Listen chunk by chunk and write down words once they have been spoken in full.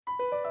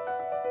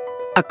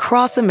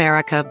Across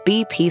America,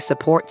 BP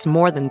supports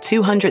more than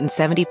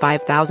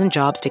 275,000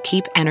 jobs to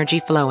keep energy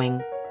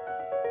flowing.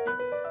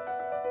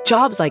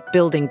 Jobs like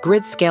building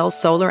grid-scale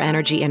solar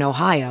energy in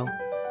Ohio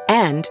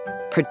and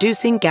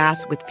producing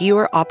gas with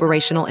fewer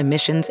operational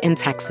emissions in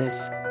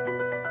Texas.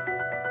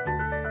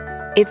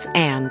 It's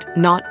and,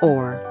 not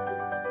or.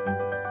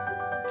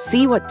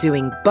 See what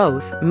doing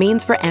both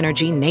means for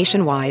energy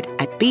nationwide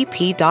at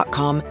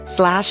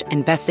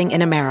bp.com/investing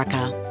in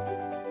America.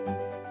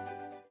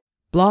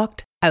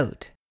 Blocked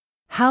out.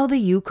 How the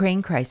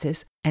Ukraine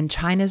crisis and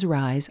China's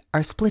rise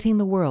are splitting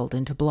the world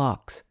into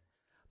blocks.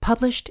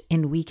 Published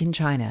in Week in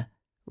China.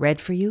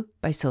 Read for you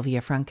by Sylvia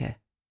Franke.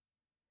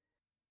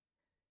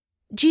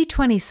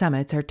 G20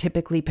 summits are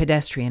typically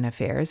pedestrian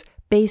affairs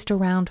based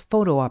around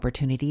photo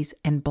opportunities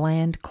and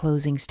bland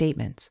closing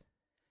statements.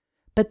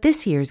 But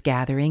this year's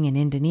gathering in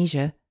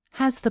Indonesia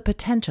has the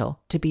potential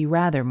to be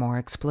rather more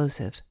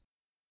explosive.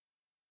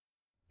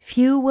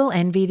 Few will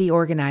envy the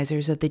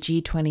organizers of the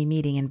G20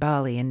 meeting in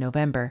Bali in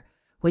November,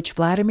 which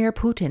Vladimir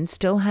Putin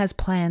still has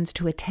plans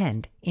to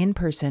attend in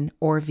person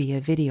or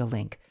via video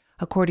link,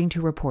 according to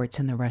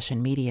reports in the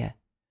Russian media.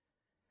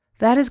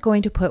 That is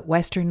going to put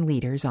Western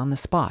leaders on the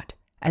spot,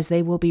 as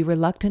they will be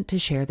reluctant to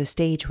share the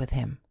stage with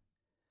him.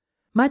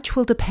 Much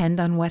will depend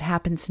on what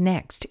happens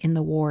next in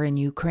the war in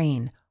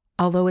Ukraine,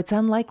 although it's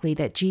unlikely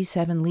that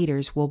G7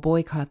 leaders will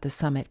boycott the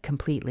summit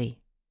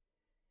completely.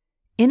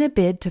 In a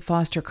bid to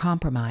foster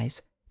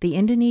compromise, the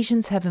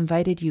Indonesians have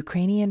invited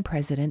Ukrainian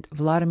President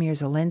Volodymyr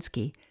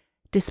Zelensky,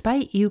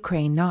 despite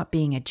Ukraine not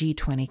being a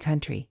G20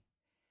 country.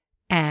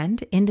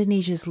 And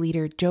Indonesia's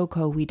leader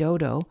Joko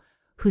Widodo,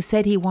 who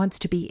said he wants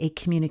to be a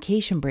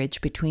communication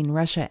bridge between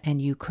Russia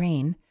and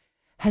Ukraine,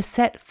 has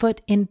set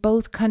foot in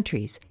both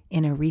countries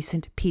in a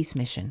recent peace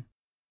mission.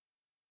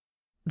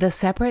 The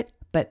separate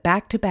but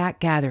back-to-back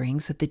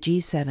gatherings of the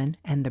G7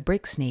 and the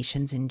BRICS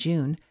nations in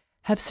June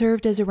have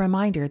served as a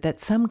reminder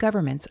that some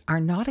governments are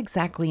not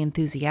exactly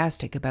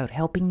enthusiastic about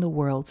helping the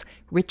world's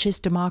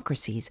richest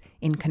democracies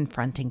in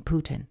confronting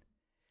Putin.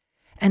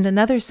 And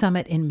another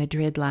summit in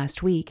Madrid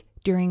last week,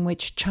 during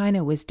which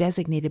China was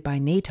designated by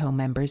NATO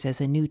members as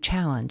a new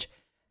challenge,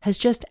 has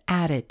just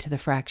added to the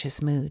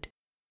fractious mood.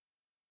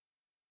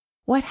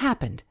 What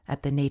happened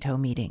at the NATO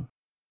meeting?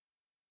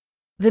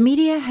 The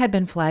media had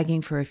been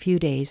flagging for a few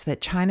days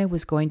that China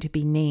was going to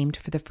be named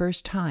for the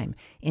first time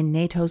in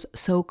NATO's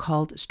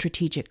so-called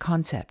strategic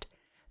concept,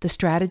 the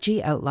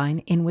strategy outline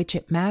in which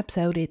it maps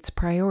out its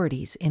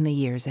priorities in the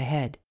years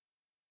ahead.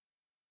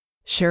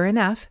 Sure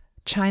enough,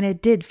 China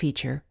did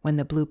feature when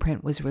the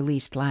blueprint was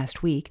released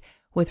last week,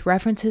 with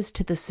references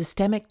to the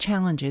systemic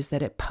challenges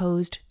that it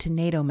posed to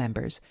NATO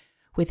members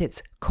with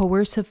its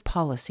coercive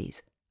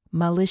policies,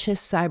 malicious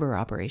cyber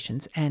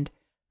operations, and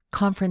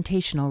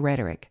confrontational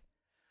rhetoric.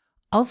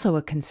 Also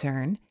a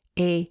concern,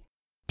 a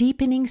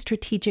deepening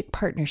strategic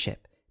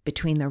partnership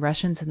between the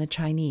Russians and the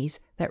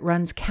Chinese that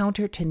runs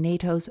counter to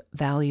NATO's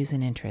values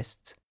and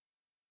interests.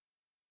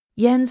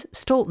 Jens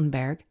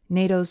Stoltenberg,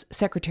 NATO's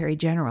Secretary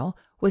General,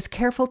 was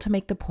careful to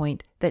make the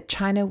point that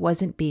China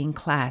wasn't being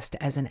classed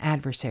as an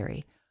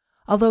adversary,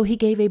 although he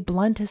gave a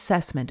blunt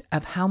assessment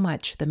of how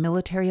much the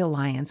military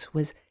alliance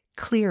was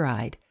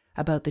clear-eyed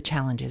about the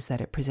challenges that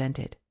it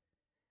presented.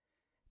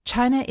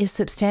 China is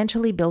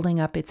substantially building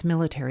up its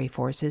military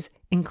forces,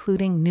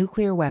 including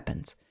nuclear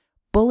weapons,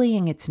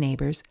 bullying its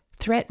neighbors,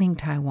 threatening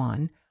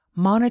Taiwan,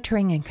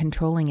 monitoring and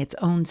controlling its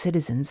own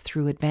citizens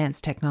through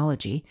advanced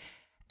technology,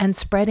 and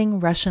spreading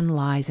Russian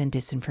lies and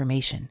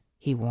disinformation,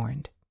 he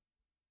warned.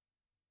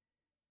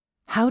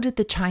 How did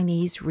the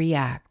Chinese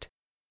react?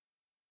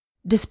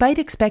 Despite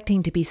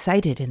expecting to be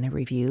cited in the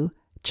review,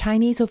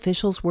 Chinese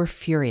officials were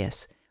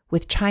furious,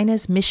 with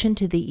China's mission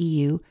to the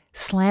EU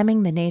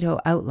slamming the NATO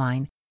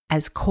outline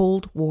as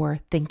Cold War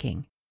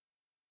thinking.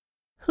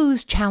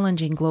 Who's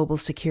challenging global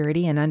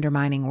security and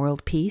undermining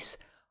world peace?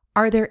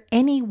 Are there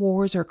any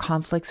wars or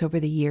conflicts over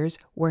the years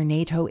where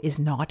NATO is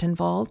not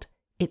involved?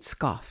 It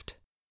scoffed.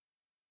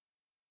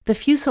 The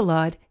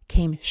fusillade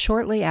came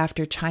shortly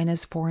after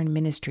China's foreign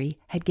ministry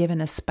had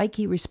given a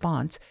spiky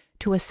response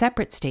to a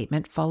separate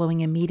statement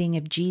following a meeting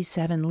of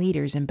G7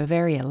 leaders in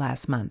Bavaria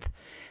last month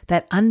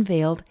that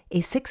unveiled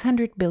a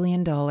 $600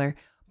 billion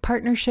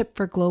Partnership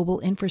for Global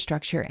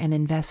Infrastructure and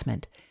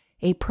Investment,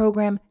 a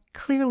program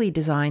clearly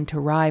designed to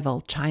rival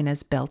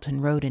China's Belt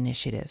and Road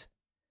Initiative.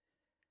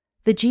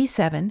 The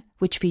G7,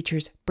 which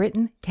features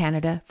Britain,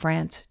 Canada,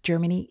 France,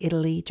 Germany,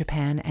 Italy,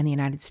 Japan, and the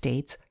United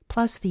States,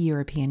 plus the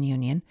European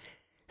Union,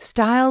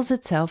 styles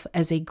itself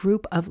as a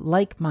group of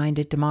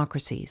like-minded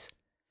democracies.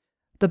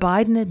 The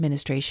Biden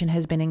administration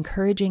has been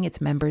encouraging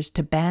its members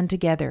to band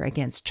together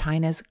against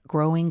China's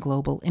growing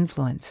global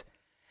influence,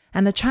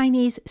 and the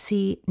Chinese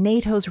see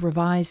NATO's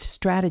revised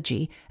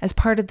strategy as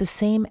part of the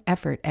same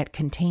effort at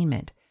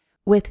containment,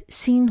 with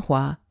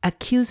Xinhua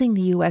accusing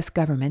the U.S.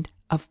 government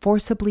of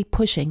forcibly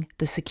pushing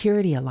the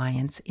security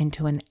alliance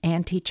into an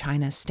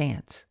anti-China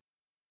stance.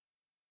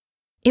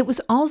 It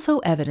was also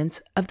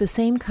evidence of the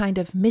same kind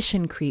of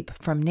mission creep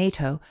from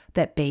NATO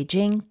that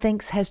Beijing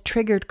thinks has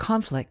triggered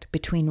conflict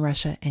between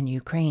Russia and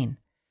Ukraine.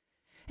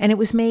 and it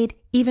was made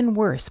even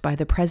worse by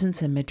the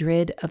presence in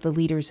Madrid of the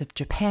leaders of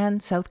Japan,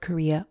 South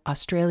Korea,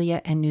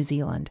 Australia, and New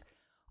Zealand,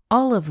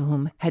 all of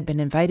whom had been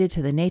invited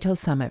to the NATO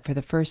summit for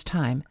the first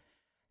time.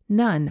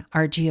 None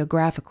are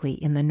geographically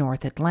in the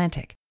North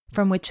Atlantic,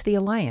 from which the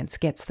alliance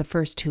gets the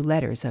first two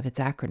letters of its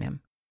acronym.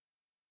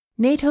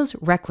 NATO's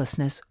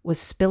recklessness was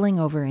spilling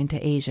over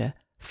into Asia,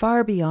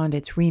 far beyond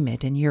its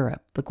remit in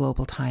Europe, the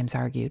Global Times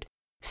argued,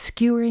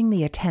 skewering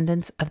the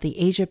attendance of the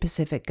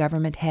Asia-Pacific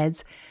government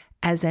heads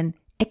as an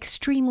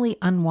extremely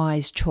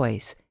unwise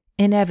choice,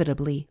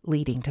 inevitably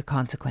leading to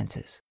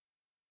consequences.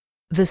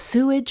 The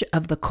sewage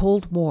of the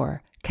Cold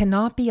War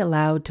cannot be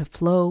allowed to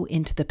flow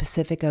into the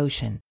Pacific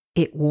Ocean,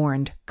 it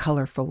warned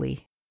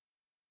colorfully.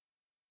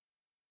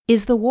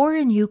 Is the war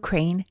in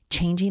Ukraine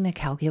changing the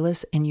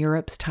calculus in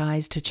Europe's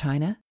ties to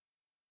China?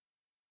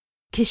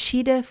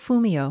 Kishida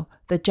Fumio,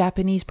 the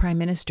Japanese Prime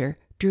Minister,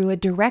 drew a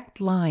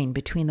direct line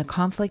between the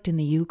conflict in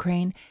the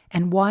Ukraine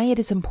and why it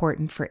is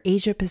important for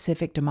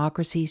Asia-Pacific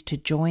democracies to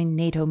join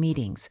NATO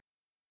meetings,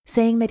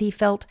 saying that he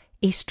felt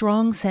a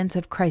strong sense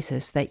of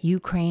crisis that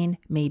Ukraine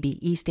may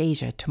be East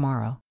Asia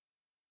tomorrow.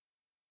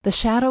 The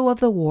shadow of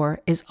the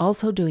war is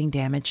also doing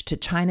damage to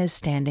China's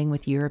standing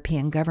with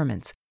European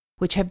governments,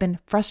 which have been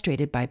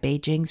frustrated by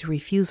Beijing's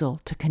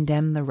refusal to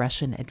condemn the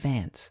Russian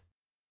advance.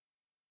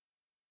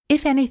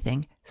 If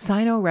anything,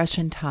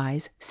 Sino-Russian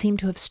ties seem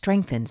to have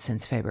strengthened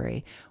since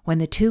February, when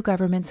the two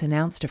governments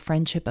announced a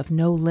friendship of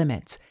no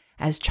limits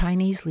as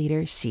Chinese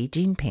leader Xi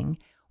Jinping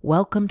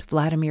welcomed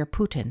Vladimir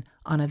Putin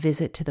on a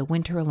visit to the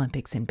Winter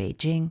Olympics in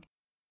Beijing.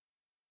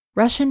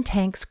 Russian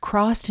tanks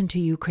crossed into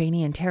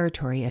Ukrainian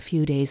territory a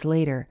few days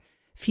later,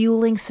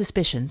 fueling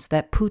suspicions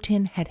that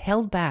Putin had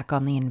held back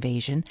on the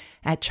invasion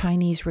at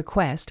Chinese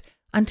request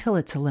until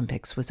its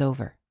Olympics was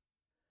over.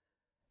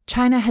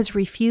 China has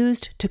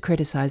refused to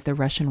criticize the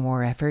Russian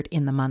war effort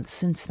in the months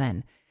since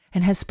then,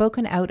 and has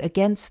spoken out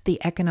against the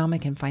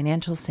economic and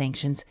financial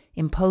sanctions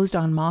imposed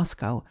on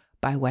Moscow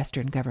by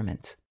Western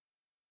governments.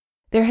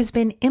 There has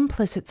been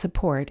implicit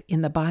support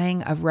in the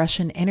buying of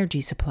Russian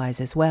energy supplies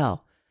as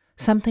well,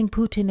 something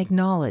Putin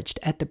acknowledged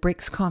at the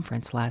BRICS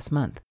conference last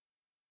month.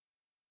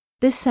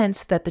 This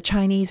sense that the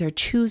Chinese are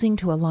choosing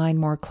to align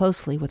more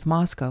closely with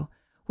Moscow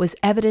was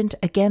evident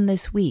again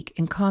this week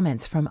in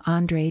comments from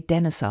Andrei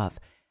Denisov,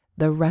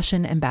 the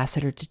Russian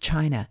ambassador to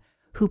China,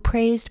 who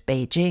praised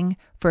Beijing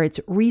for its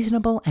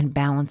reasonable and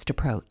balanced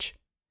approach.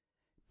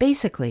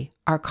 Basically,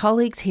 our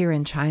colleagues here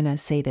in China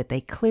say that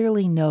they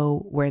clearly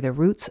know where the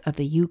roots of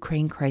the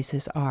Ukraine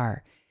crisis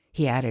are,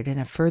 he added in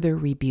a further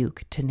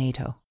rebuke to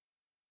NATO.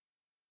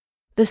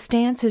 The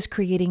stance is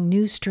creating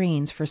new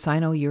strains for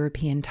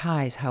Sino-European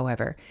ties,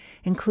 however,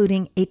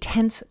 including a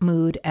tense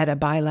mood at a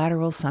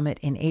bilateral summit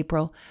in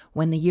April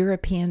when the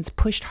Europeans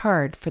pushed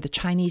hard for the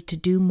Chinese to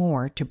do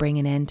more to bring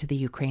an end to the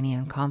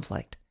Ukrainian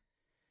conflict.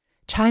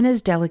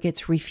 China's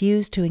delegates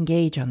refused to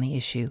engage on the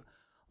issue,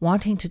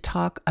 wanting to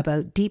talk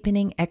about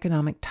deepening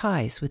economic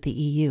ties with the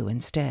EU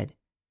instead.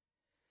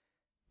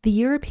 The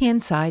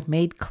European side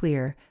made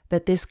clear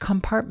that this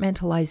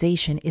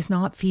compartmentalization is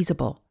not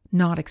feasible,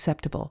 not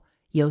acceptable.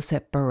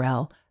 Josep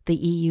Borrell, the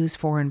EU's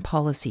foreign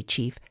policy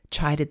chief,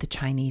 chided the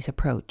Chinese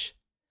approach.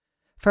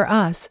 For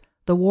us,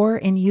 the war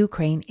in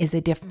Ukraine is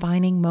a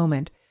defining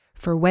moment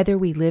for whether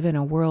we live in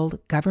a world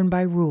governed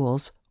by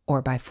rules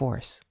or by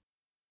force.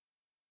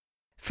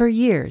 For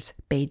years,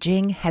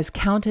 Beijing has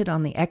counted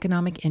on the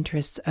economic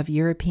interests of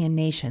European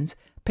nations,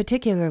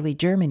 particularly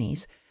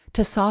Germany's,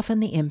 to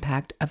soften the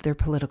impact of their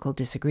political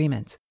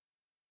disagreements.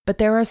 But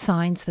there are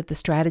signs that the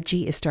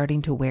strategy is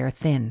starting to wear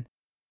thin.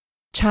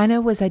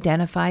 China was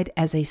identified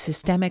as a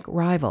systemic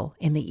rival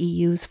in the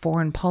EU's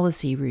foreign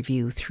policy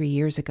review 3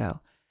 years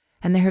ago,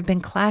 and there have been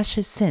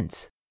clashes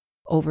since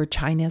over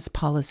China's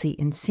policy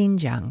in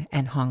Xinjiang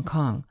and Hong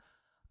Kong,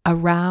 a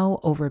row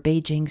over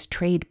Beijing's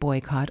trade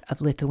boycott of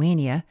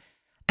Lithuania,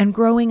 and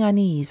growing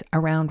unease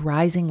around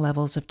rising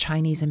levels of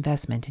Chinese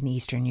investment in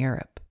Eastern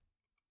Europe.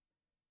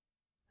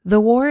 The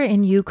war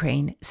in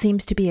Ukraine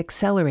seems to be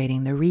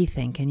accelerating the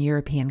rethink in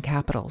European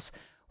capitals,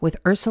 with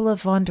Ursula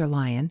von der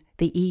Leyen,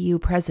 the EU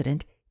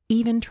president,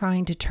 even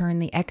trying to turn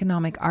the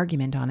economic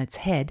argument on its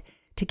head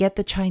to get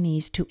the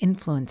Chinese to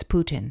influence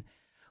Putin,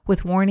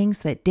 with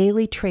warnings that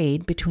daily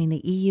trade between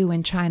the EU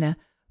and China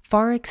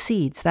far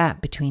exceeds that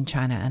between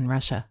China and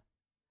Russia.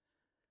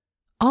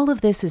 All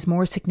of this is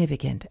more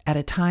significant at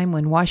a time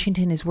when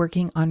Washington is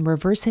working on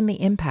reversing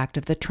the impact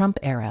of the Trump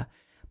era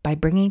by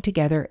bringing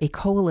together a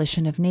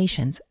coalition of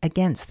nations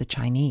against the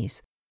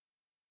Chinese.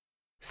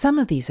 Some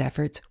of these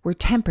efforts were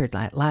tempered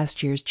at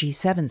last year's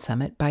G7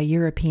 summit by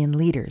European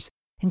leaders,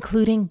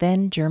 including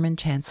then German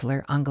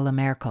Chancellor Angela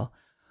Merkel,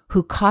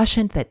 who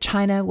cautioned that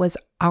China was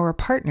our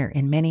partner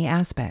in many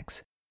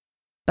aspects.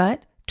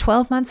 But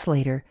 12 months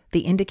later,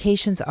 the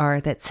indications are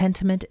that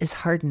sentiment is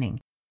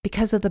hardening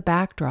because of the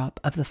backdrop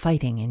of the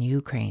fighting in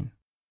Ukraine.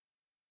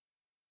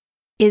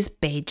 Is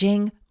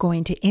Beijing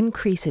going to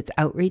increase its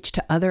outreach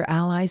to other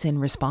allies in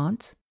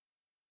response?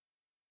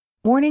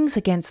 Warnings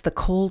against the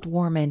Cold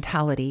War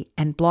mentality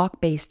and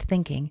bloc-based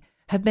thinking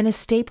have been a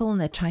staple in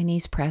the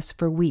Chinese press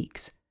for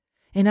weeks.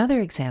 In other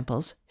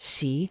examples,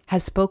 Xi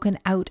has spoken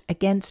out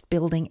against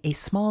building a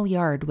small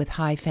yard with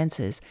high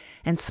fences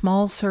and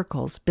small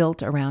circles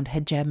built around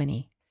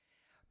hegemony,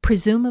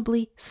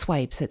 presumably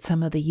swipes at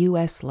some of the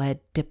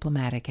US-led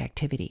diplomatic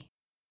activity.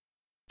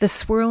 The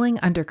swirling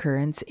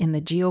undercurrents in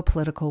the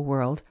geopolitical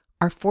world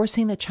are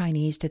forcing the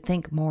Chinese to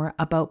think more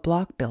about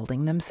bloc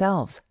building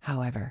themselves,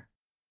 however.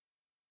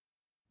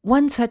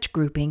 One such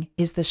grouping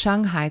is the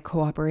Shanghai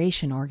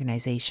Cooperation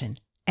Organization,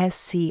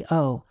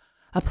 SCO,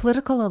 a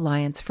political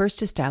alliance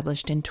first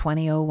established in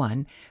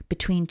 2001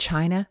 between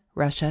China,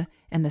 Russia,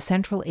 and the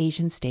Central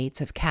Asian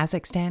states of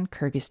Kazakhstan,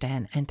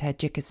 Kyrgyzstan, and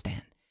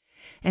Tajikistan,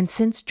 and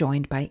since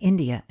joined by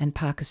India and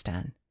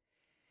Pakistan.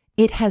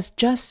 It has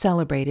just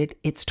celebrated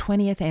its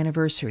 20th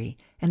anniversary,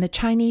 and the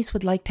Chinese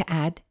would like to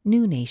add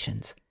new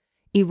nations.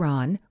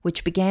 Iran,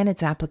 which began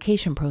its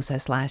application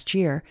process last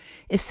year,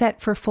 is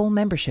set for full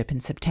membership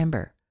in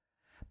September.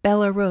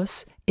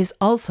 Belarus is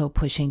also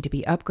pushing to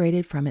be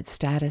upgraded from its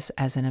status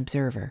as an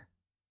observer.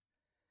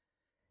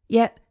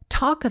 Yet,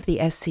 talk of the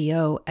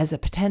SCO as a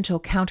potential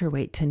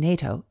counterweight to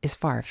NATO is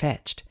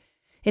far-fetched.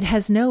 It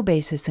has no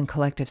basis in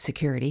collective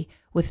security,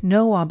 with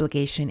no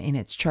obligation in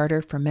its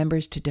charter for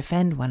members to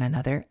defend one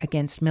another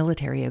against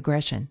military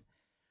aggression.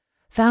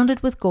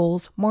 Founded with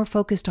goals more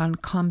focused on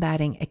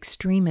combating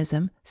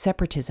extremism,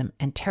 separatism,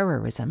 and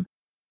terrorism,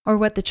 or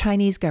what the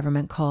Chinese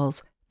government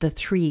calls the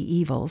three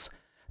evils,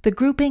 the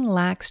grouping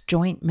lacks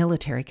joint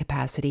military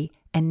capacity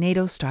and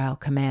NATO-style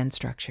command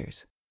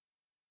structures.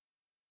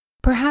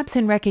 Perhaps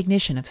in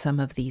recognition of some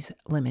of these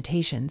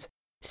limitations,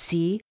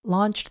 Xi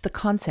launched the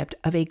concept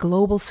of a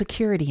global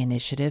security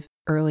initiative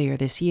earlier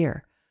this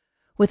year,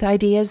 with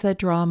ideas that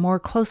draw more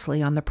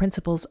closely on the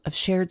principles of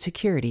shared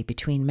security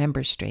between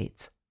member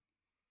states.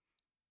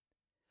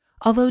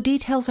 Although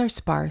details are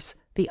sparse,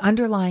 the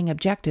underlying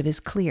objective is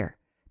clear: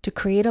 to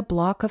create a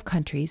bloc of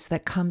countries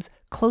that comes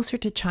closer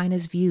to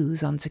China's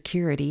views on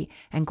security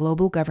and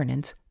global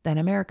governance than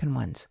American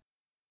ones.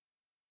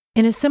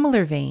 In a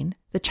similar vein,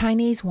 the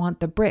Chinese want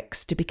the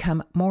BRICS to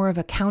become more of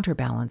a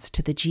counterbalance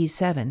to the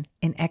G7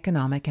 in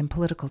economic and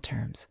political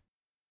terms.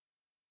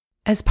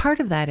 As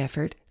part of that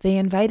effort, they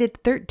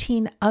invited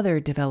 13 other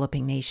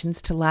developing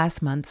nations to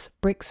last month's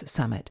BRICS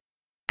Summit,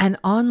 an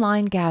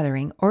online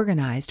gathering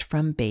organized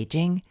from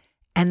Beijing,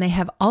 and they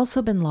have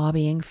also been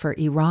lobbying for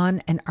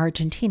Iran and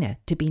Argentina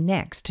to be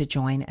next to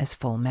join as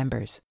full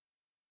members.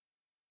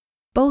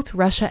 Both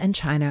Russia and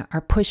China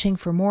are pushing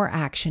for more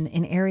action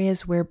in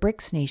areas where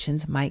BRICS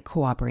nations might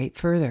cooperate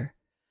further.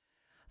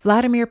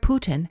 Vladimir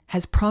Putin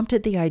has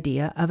prompted the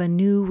idea of a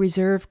new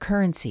reserve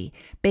currency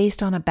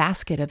based on a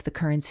basket of the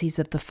currencies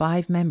of the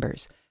 5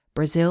 members: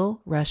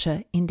 Brazil,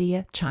 Russia,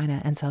 India,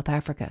 China, and South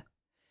Africa.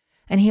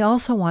 And he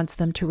also wants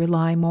them to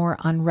rely more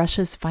on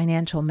Russia's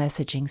financial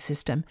messaging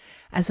system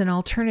as an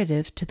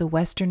alternative to the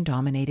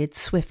Western-dominated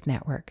SWIFT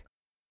network.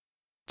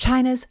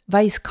 China's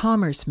Vice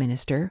Commerce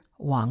Minister,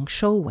 Wang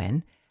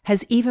Shouwen,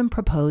 has even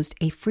proposed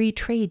a free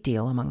trade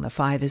deal among the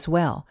 5 as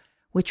well,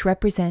 which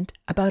represent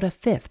about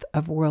 1/5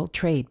 of world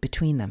trade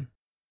between them.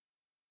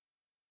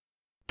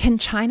 Can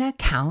China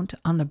count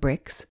on the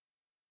BRICS?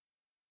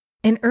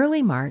 In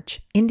early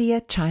March,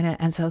 India, China,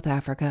 and South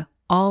Africa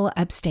all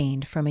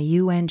abstained from a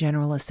UN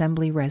General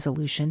Assembly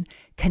resolution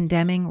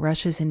condemning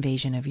Russia's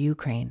invasion of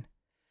Ukraine.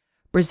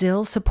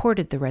 Brazil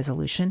supported the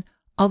resolution,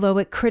 although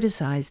it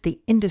criticized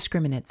the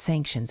indiscriminate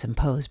sanctions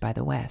imposed by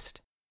the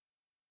West.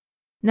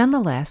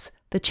 Nonetheless,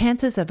 the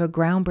chances of a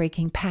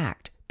groundbreaking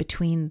pact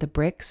between the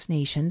BRICS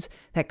nations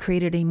that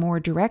created a more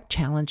direct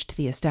challenge to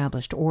the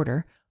established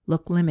order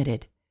look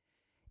limited.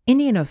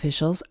 Indian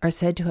officials are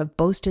said to have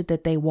boasted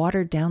that they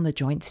watered down the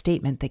joint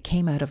statement that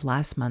came out of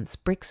last month's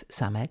BRICS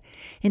summit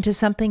into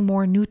something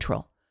more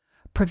neutral,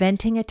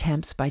 preventing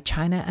attempts by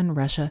China and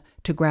Russia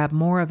to grab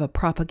more of a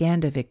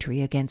propaganda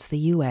victory against the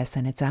US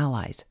and its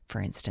allies,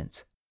 for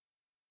instance.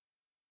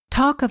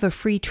 Talk of a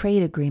free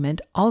trade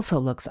agreement also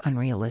looks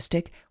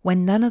unrealistic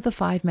when none of the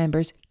 5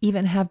 members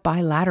even have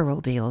bilateral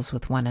deals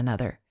with one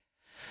another.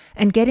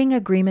 And getting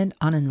agreement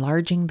on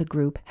enlarging the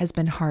group has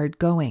been hard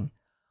going.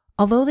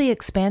 Although the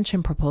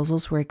expansion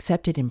proposals were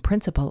accepted in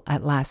principle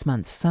at last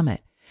month's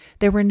summit,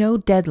 there were no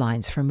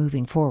deadlines for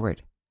moving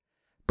forward.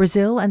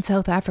 Brazil and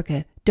South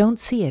Africa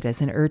don't see it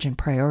as an urgent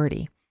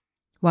priority,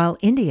 while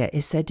India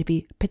is said to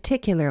be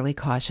particularly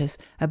cautious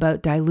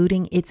about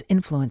diluting its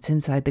influence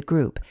inside the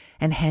group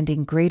and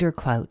handing greater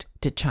clout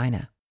to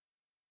China.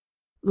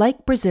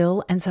 Like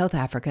Brazil and South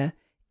Africa,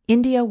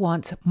 India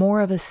wants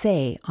more of a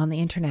say on the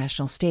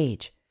international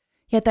stage.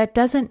 Yet that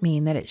doesn't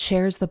mean that it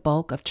shares the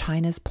bulk of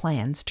China's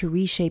plans to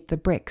reshape the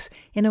BRICS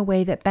in a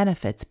way that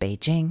benefits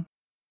Beijing.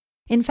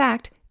 In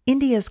fact,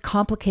 India's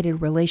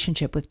complicated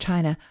relationship with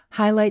China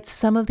highlights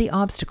some of the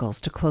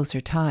obstacles to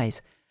closer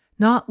ties,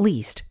 not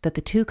least that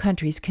the 2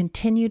 countries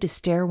continue to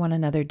stare one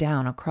another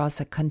down across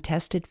a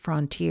contested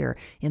frontier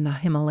in the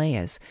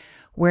Himalayas,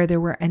 where there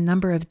were a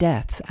number of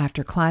deaths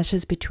after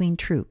clashes between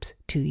troops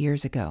 2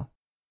 years ago.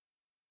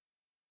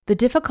 The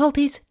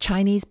difficulties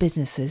Chinese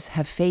businesses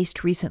have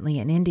faced recently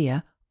in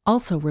India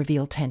also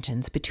reveal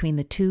tensions between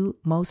the 2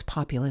 most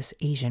populous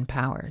Asian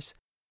powers.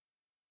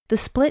 the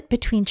split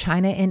between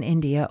China and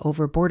India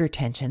over border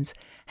tensions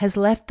has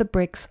left the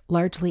BRICS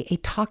largely a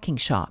talking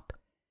shop,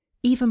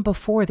 even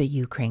before the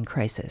Ukraine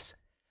crisis,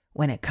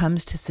 when it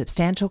comes to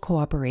substantial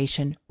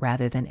cooperation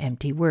rather than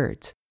empty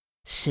words.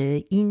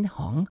 Shi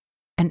Yinhong,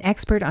 an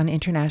expert on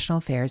international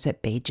affairs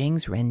at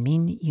Beijing's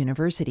Renmin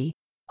University,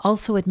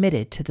 also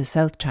admitted to the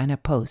South China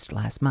Post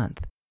last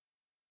month.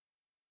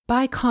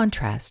 By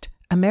contrast,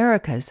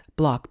 America's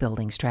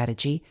bloc-building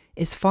strategy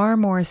is far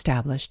more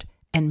established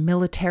and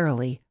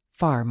militarily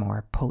far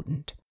more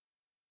potent.